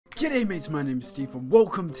G'day mates, my name is Steve and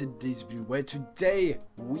welcome to today's video where today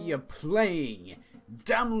we are playing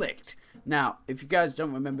DämmerLicht. Now, if you guys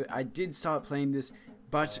don't remember, I did start playing this,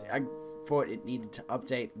 but I thought it needed to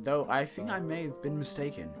update, though I think I may have been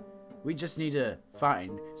mistaken. We just need to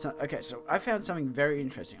find some. Okay, so I found something very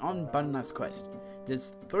interesting on Butterknife's quest.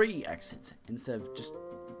 There's 3 exits instead of just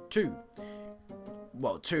 2.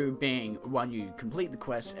 Well, 2 being one you complete the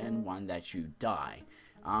quest and one that you die.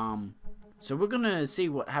 So we're gonna see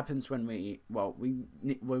what happens when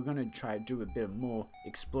we're gonna try to do a bit more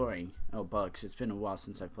exploring. Oh, bugs! It's been a while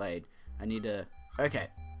since I played. I need to. Okay.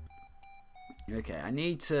 I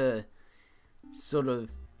need to sort of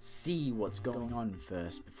see what's going on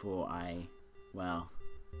first before I. Well.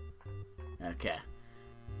 Okay.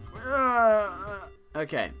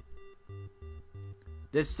 Okay.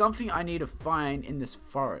 There's something I need to find in this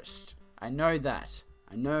forest. I know that.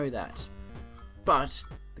 But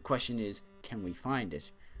the question is, can we find it?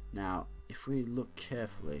 Now, if we look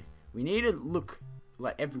carefully, we need to look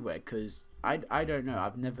like everywhere, because I don't know.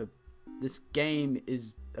 I've never. This game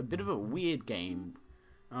is a bit of a weird game.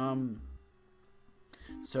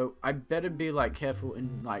 So I better be like careful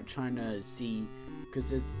in like trying to see,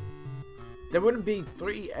 because there wouldn't be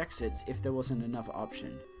 3 exits if there wasn't another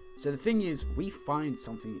option. So the thing is, we find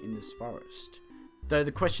something in this forest. Though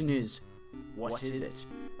the question is, what is it?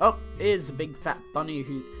 Oh, here's a big fat bunny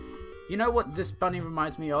who... You know what this bunny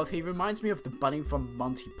reminds me of? He reminds me of the bunny from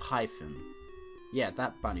Monty Python. Yeah,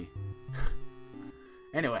 that bunny.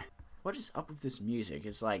 Anyway, what is up with this music?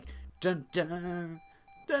 It's like... Dun, dun, dun,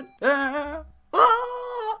 dun, ah!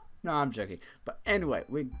 No, I'm joking. But anyway,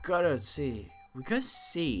 we gotta see.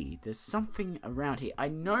 There's something around here. I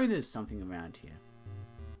know there's something around here.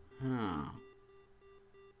 Huh.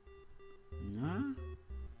 No?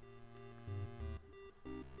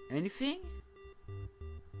 Anything?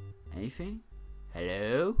 Anything?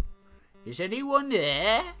 Hello? Is anyone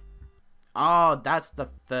there? Oh, that's the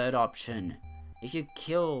 3rd option. If you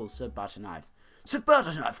kill Sir Butterknife. Sir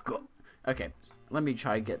Butterknife got... Okay, let me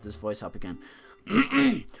try to get this voice up again.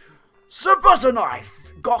 Sir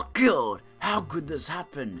Butterknife got killed. How could this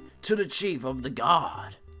happen to the chief of the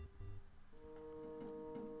guard?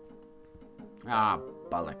 Ah,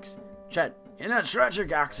 bollocks. In a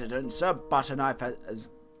tragic accident, Sir Butterknife has...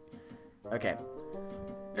 Okay.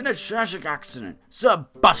 In a tragic accident, Sir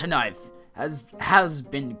Butterknife has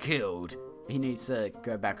been killed. He needs to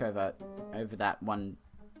go back over that one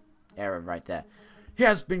error right there. He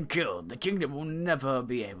has been killed. The kingdom will never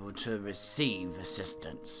be able to receive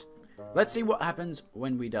assistance. Let's see what happens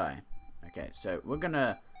when we die. Okay, so we're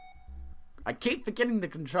gonna... I keep forgetting the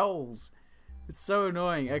controls. It's so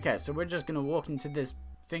annoying. Okay, so we're just gonna walk into this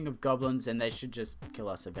thing of goblins and they should just kill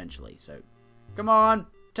us eventually. So, come on.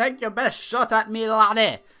 Take your best shot at me,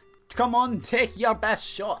 laddie. Come on, take your best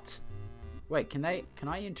shot. Wait, can I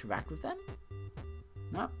interact with them?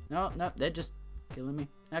 No, they're just killing me.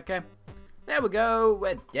 Okay. There we go,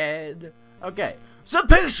 we're dead. Okay. So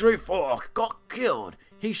Pastry Fork got killed.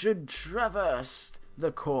 He should traverse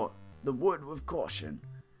the wood with caution.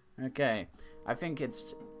 Okay. I think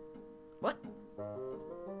it's... What?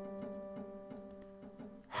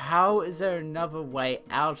 How is there another way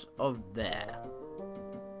out of there?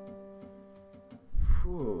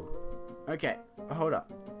 Whew. Okay, hold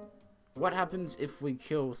up. What happens if we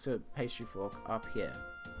kill Sir Pastry Fork up here?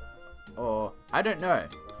 Or, I don't know.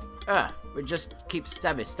 We just keep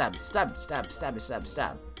stab. I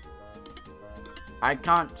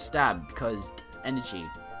can't stab because energy.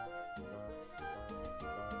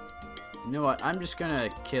 You know what? I'm just gonna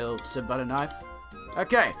kill Sir Butterknife.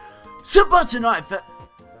 Okay, Sir Butterknife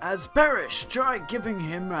has perished. Try giving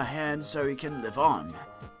him a hand so he can live on.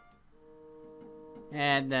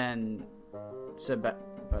 And then Sir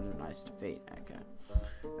Butterknife's defeat. Okay.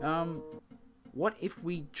 What if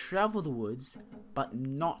we travel the woods but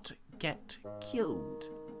not get killed?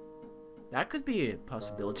 That could be a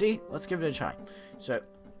possibility. Let's give it a try. So,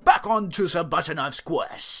 back on to Sir Butterknife's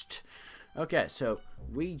quest. Okay, so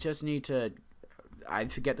we just need to... I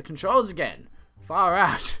forget the controls again. Far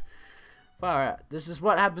out. This is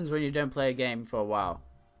what happens when you don't play a game for a while.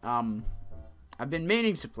 I've been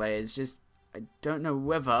meaning to play. It's just I don't know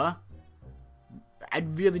whether... I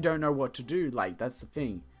really don't know what to do. Like, that's the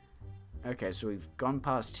thing. Okay, so we've gone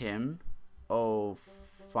past him. Oh,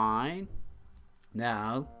 fine.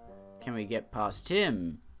 Now, can we get past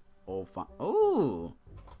him? Oh, fine. Oh!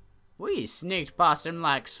 We sneaked past him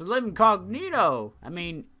like Slim Cognito. I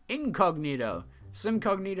mean, Incognito. Slim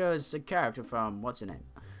Cognito is a character from... What's in it?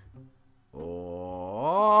 Oh,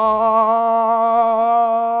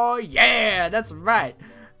 yeah! That's right.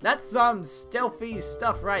 That's some stealthy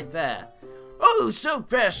stuff right there. Oh, so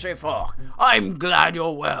Pastry Fork, I'm glad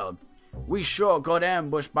you're well. We sure got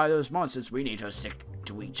ambushed by those monsters. We need to stick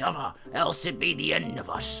to each other, else it'd be the end of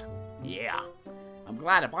us. Yeah. I'm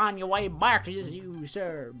glad to find your way back to you,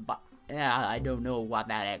 sir. But yeah, I don't know what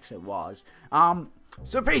that accent was.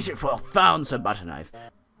 So Pastry Fork found Sir Butterknife.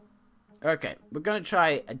 Okay, we're gonna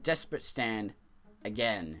try a desperate stand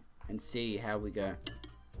again and see how we go.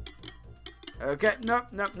 Okay, no.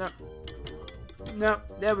 No,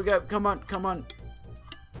 there we go. Come on.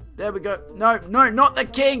 There we go. No, not the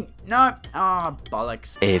king. No. Ah,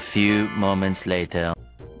 bollocks. A few moments later.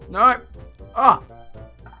 No. Ah.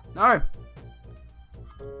 No.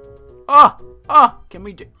 Ah. Can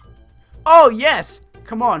we do? Oh, yes.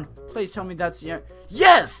 Come on. Please tell me that's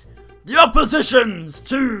yes. The oppositions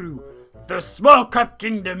to the Small Cup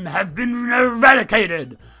Kingdom have been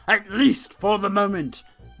eradicated, at least for the moment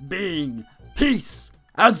being. Peace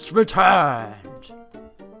has returned.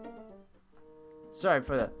 Sorry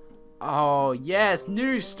for that. Oh, yes,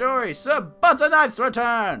 new story. Sir Butterknife's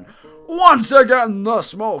return. Once again, the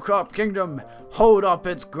Small Cup Kingdom hold up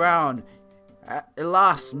its ground.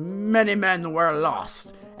 Alas, many men were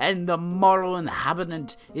lost, and the moral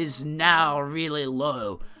inhabitant is now really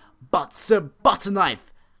low. But Sir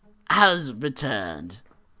Butterknife has returned.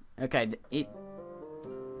 Okay,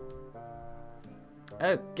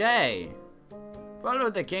 Okay. Follow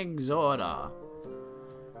the king's order.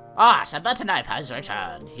 Ah, Sir Butterknife has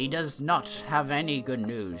returned. He does not have any good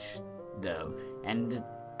news, though, and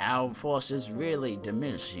our force is really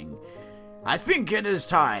diminishing. I think it is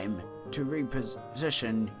time to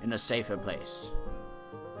reposition in a safer place.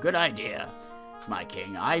 Good idea, my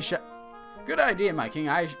king. Good idea, my king.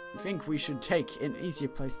 I think we should take an easier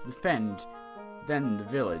place to defend than the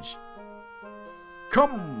village.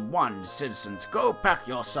 Come on, citizens, go pack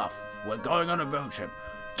your stuff. We're going on a road trip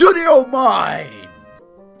to the old mine.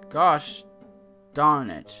 Gosh darn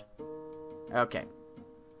it. Okay.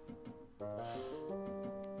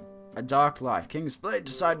 A dark life. King's Blade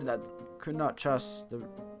decided that could not trust the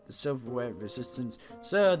silverware resistance,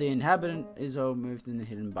 so the inhabitant is all moved and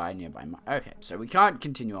hidden by nearby mine. Okay, so we can't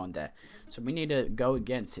continue on there. So we need to go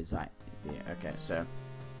against his idea. Okay, so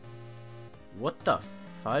what the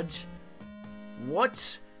fudge?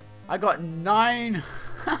 What? I got 9.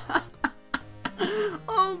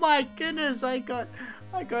 Oh my goodness, I got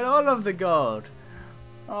all of the gold.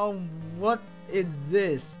 Oh, what is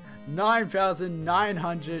this?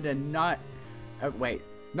 9,909. Oh, wait.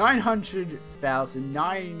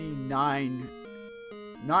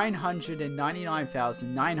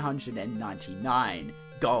 999,999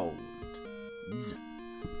 gold.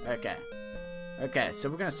 Okay. Okay, so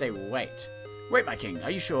we're gonna say wait. Wait, my king, are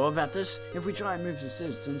you sure about this? If we try and move the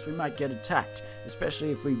citizens, we might get attacked,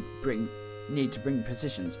 especially if we need to bring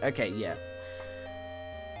positions. Okay, yeah.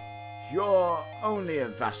 You're only a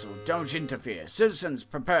vassal. Don't interfere. Citizens,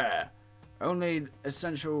 prepare. Only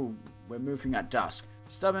essential. We're moving at dusk.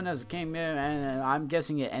 Stubborn as a king, and I'm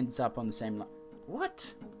guessing it ends up on the same line.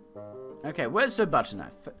 What? Okay, where's Sir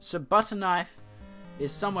Butterknife? Sir Butterknife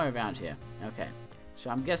is somewhere around here. Okay, so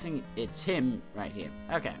I'm guessing it's him right here.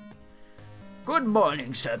 Okay. Good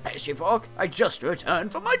morning, Sir Pastry Fork. I just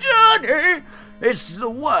returned from my journey. It's the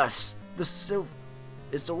worst. It's the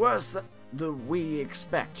worst that we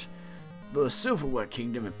expect. The Silverware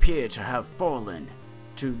Kingdom appear to have fallen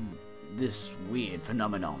to this weird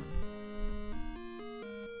phenomenon.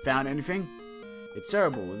 Found anything? It's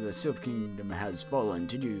terrible. The Silver Kingdom has fallen.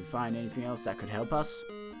 Did you find anything else that could help us?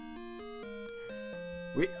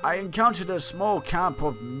 I encountered a small camp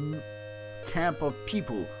of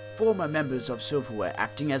people, former members of Silverware,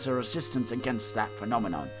 acting as a resistance against that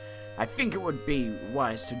phenomenon. I think it would be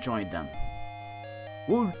wise to join them.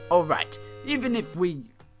 Well, alright. Even if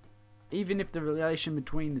the relation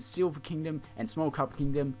between the Silver Kingdom and Small Cup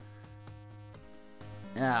Kingdom...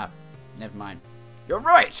 never mind. You're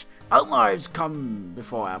right! Our lives come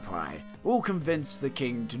before our pride. We'll convince the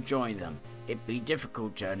king to join them. It'd be a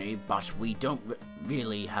difficult journey, but we don't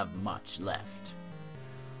really have much left.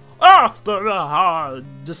 After a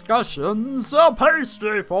hard discussion, Sir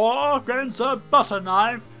Pastry Fork and Sir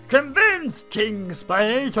Butterknife convinced King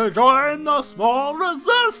Spade to join the small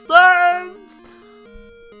resistance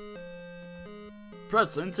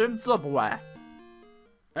present in Silverware.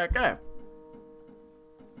 Okay.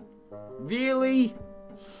 Really?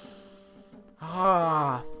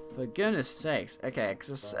 Ah, for goodness sakes. Okay, a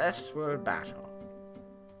successful battle.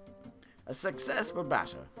 A successful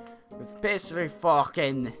battle with Pastry Fork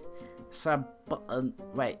and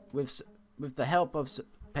with the help of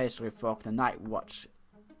Pastry Fork, the Night Watch,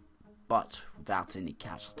 but without any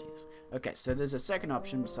casualties. Okay, so there's a second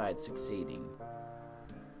option besides succeeding.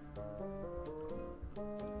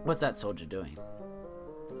 What's that soldier doing?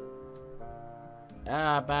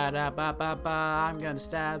 I'm gonna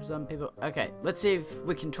stab some people. Okay, let's see if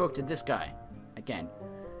we can talk to this guy again.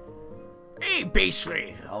 Hey,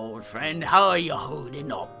 Beastly, old friend, how are you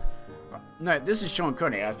holding up? No, this is Sean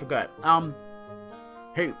Connery, I forgot.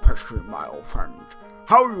 Hey, Beastly, my old friend,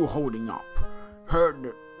 how are you holding up?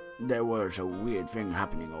 Heard there was a weird thing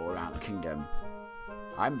happening all around the kingdom.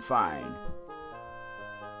 I'm fine.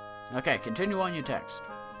 Okay, continue on your text.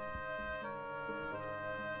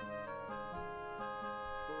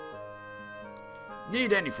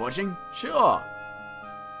 Need any fortune? Sure.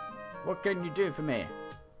 What can you do for me?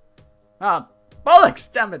 Ah, bollocks!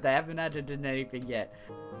 Damn it, they haven't added in anything yet.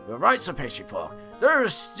 You're right, Sir Pastry Folk. There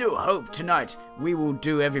is still hope tonight. We will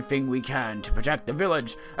do everything we can to protect the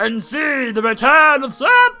village and see the return of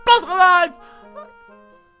Sir Butterknife!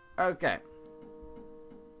 Okay.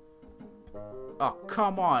 Oh,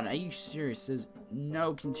 come on. Are you serious? There's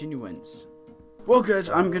no continuance. Well, guys,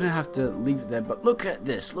 I'm gonna have to leave it there, but look at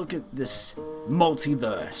this. Look at this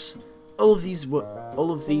multiverse. All of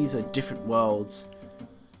these are different worlds.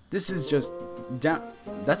 This is just down.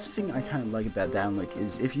 That's the thing I kind of like about DämmerLicht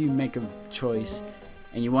is if you make a choice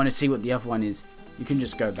and you want to see what the other one is, you can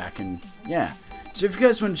just go back and yeah. So if you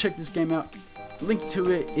guys want to check this game out, link to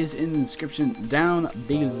it is in the description down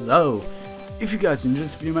below. If you guys enjoyed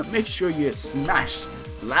this video, make sure you smash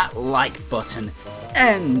that like button,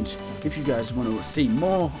 and if you guys want to see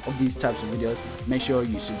more of these types of videos, make sure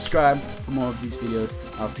you subscribe for more of these videos.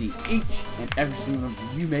 I'll see each and every single one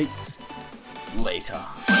of you mates later.